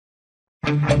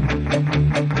Want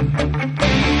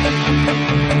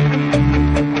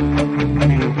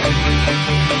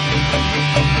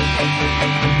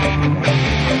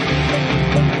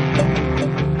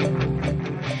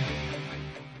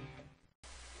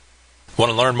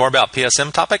to learn more about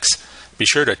PSM topics? Be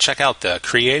sure to check out the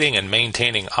Creating and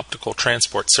Maintaining Optical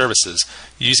Transport Services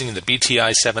using the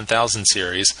BTI 7000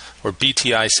 series or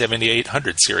BTI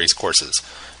 7800 series courses.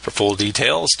 For full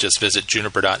details, just visit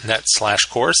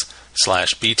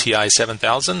juniper.net/course/BTI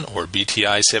 7000 or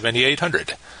BTI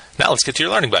 7800. Now let's get to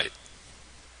your Learning Byte.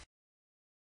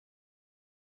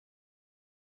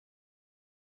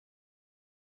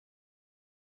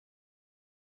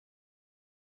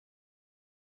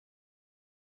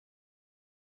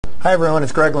 Hi everyone,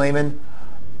 it's Greg Lehman.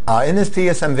 In this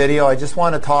PSM video, I just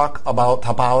want to talk about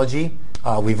topology.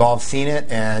 We've all seen it,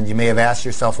 and you may have asked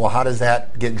yourself, well, how does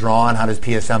that get drawn? How does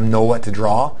PSM know what to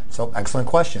draw? So, excellent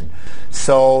question.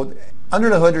 So, under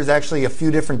the hood, there's actually a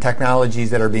few different technologies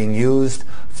that are being used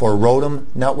for ROADM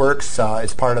networks.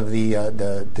 It's part of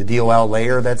the DOL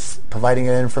layer that's providing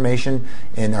that information.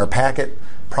 In our packet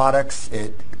products,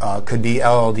 it could be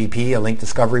LLDP, a link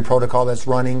discovery protocol that's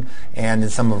running, and in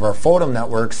some of our FODM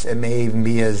networks, it may even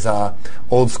be as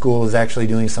old school as actually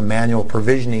doing some manual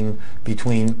provisioning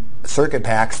between circuit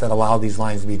packs that allow these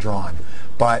lines to be drawn.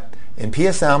 But in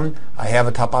PSM, I have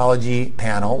a topology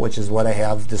panel, which is what I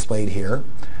have displayed here.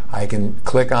 I can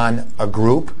click on a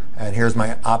group, and here's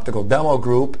my optical demo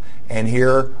group, and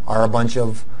here are a bunch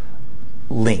of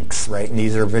links, right? And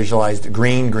these are visualized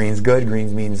green. Green's good.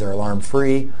 Green means they're alarm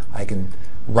free. I can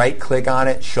right-click on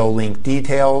it, show link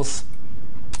details,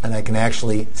 and I can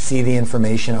actually see the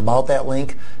information about that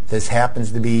link. This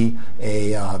happens to be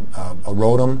a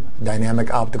ROADM,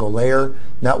 dynamic optical layer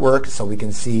network, so we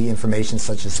can see information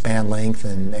such as span length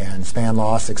and span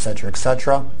loss, etc.,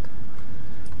 etc.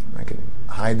 I can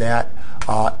hide that.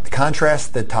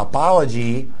 Contrast the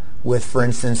topology with, for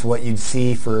instance, what you'd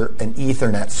see for an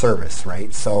Ethernet service,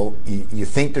 right? So you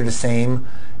think they're the same,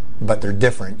 but they're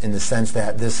different in the sense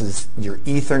that this is your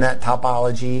Ethernet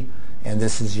topology and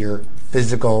this is your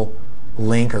physical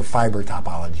link or fiber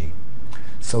topology.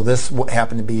 So this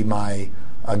happened to be my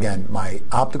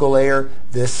optical layer.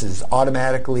 This is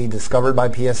automatically discovered by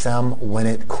PSM when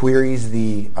it queries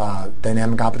the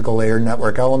dynamic optical layer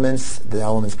network elements. The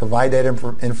elements provide that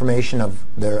information of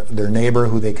their neighbor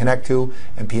who they connect to,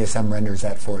 and PSM renders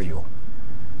that for you.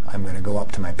 I'm going to go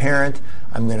up to my parent.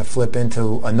 I'm going to flip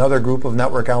into another group of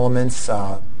network elements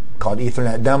called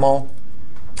Ethernet Demo,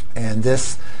 and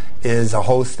this is a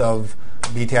host of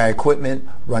BTI equipment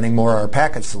running more our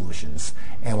packet solutions.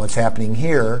 And what's happening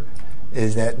here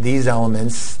is that these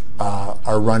elements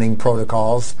are running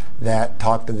protocols that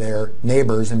talk to their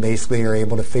neighbors and basically are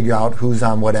able to figure out who's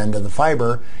on what end of the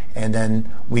fiber, and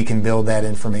then we can build that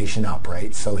information up,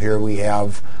 right? So here we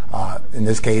have, in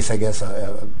this case, I guess,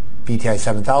 a BTI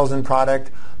 7000 product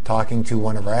talking to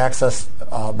one of our access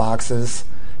boxes,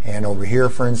 and over here,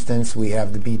 for instance, we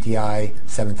have the BTI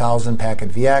 7000 packet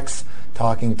VX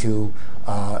talking to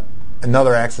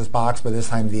another access box, but this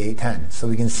time the 810. So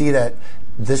we can see that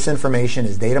this information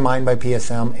is data mined by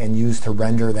PSM and used to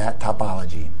render that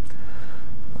topology.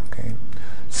 Okay.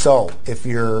 So if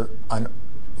you're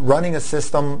running a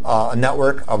system, a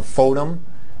network of FODM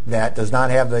that does not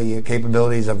have the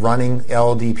capabilities of running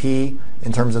LLDP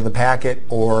in terms of the packet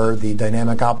or the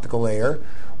dynamic optical layer,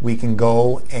 we can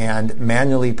go and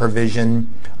manually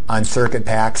provision on circuit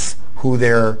packs who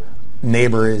their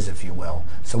neighbor is, if you will.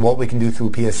 So what we can do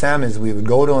through PSM is we would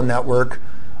go to a network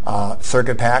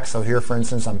circuit pack. So here, for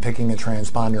instance, I'm picking a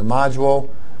transponder module.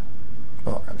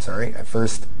 Oh, I'm sorry. I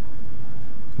first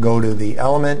go to the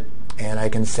element, and I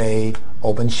can say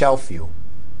Open Shelf View.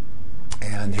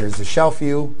 And here's the shelf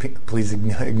view. Please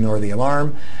ignore the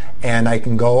alarm. And I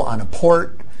can go on a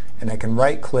port, and I can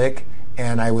right-click,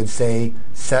 and I would say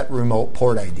Set Remote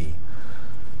Port ID.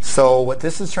 So what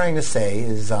this is trying to say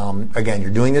is, again,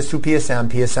 you're doing this through PSM.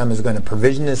 PSM is going to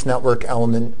provision this network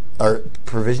element, or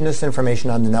provision this information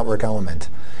on the network element.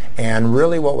 And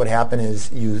really what would happen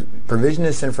is you provision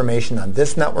this information on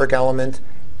this network element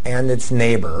and its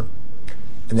neighbor,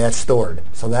 and that's stored.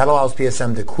 So that allows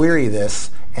PSM to query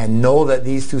this and know that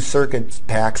these two circuit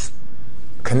packs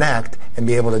connect and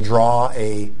be able to draw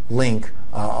a link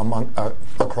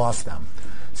across them.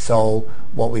 So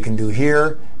what we can do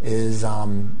here is I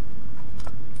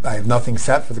have nothing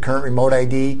set for the current remote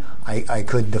ID. I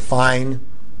could define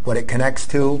what it connects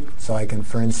to. So I can,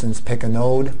 for instance, pick a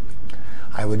node.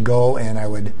 I would go and I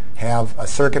would have a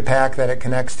circuit pack that it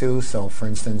connects to. So for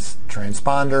instance,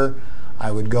 transponder.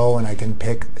 I would go and I can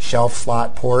pick shelf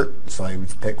slot port. So I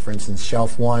would pick, for instance,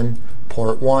 shelf 1,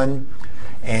 port 1.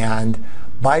 And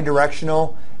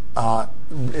bidirectional,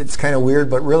 it's kind of weird,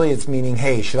 but really it's meaning,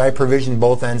 hey, should I provision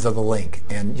both ends of the link?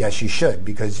 And yes, you should,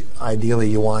 because ideally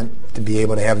you want to be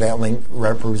able to have that link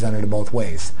represented both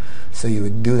ways. So you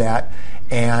would do that,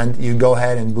 and you go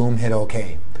ahead and boom, hit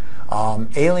OK.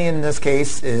 Alien in this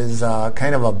case is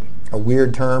kind of a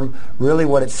weird term. Really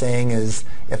what it's saying is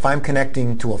if I'm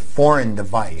connecting to a foreign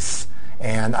device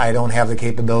and I don't have the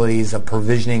capabilities of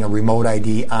provisioning a remote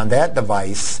ID on that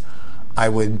device, I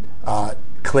would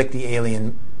click the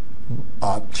alien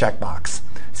checkbox.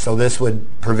 So this would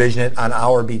provision it on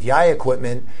our BTI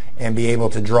equipment and be able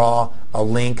to draw a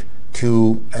link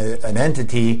to an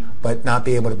entity but not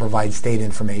be able to provide state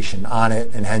information on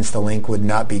it, and hence the link would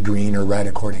not be green or red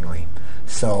accordingly.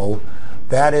 So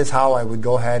that is how I would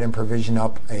go ahead and provision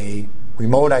up a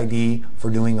remote ID for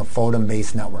doing a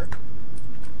FODEM-based network.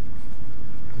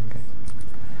 Okay.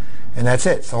 And that's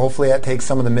it. So hopefully that takes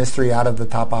some of the mystery out of the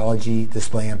topology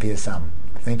display on PSM.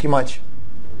 Thank you much.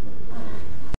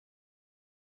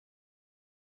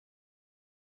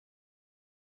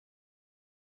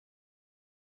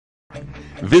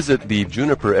 Visit the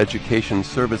Juniper Education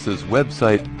Services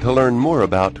website to learn more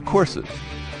about courses.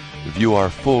 View our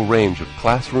full range of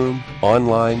classroom,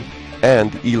 online,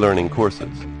 and e-learning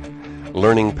courses.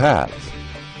 Learning paths,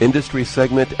 industry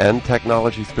segment and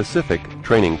technology-specific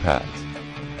training paths.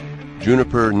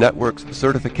 Juniper Network's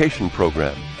certification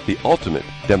program, the ultimate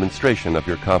demonstration of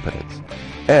your competence.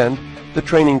 And the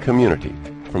training community,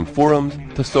 from forums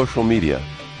to social media.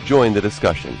 Join the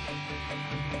discussion.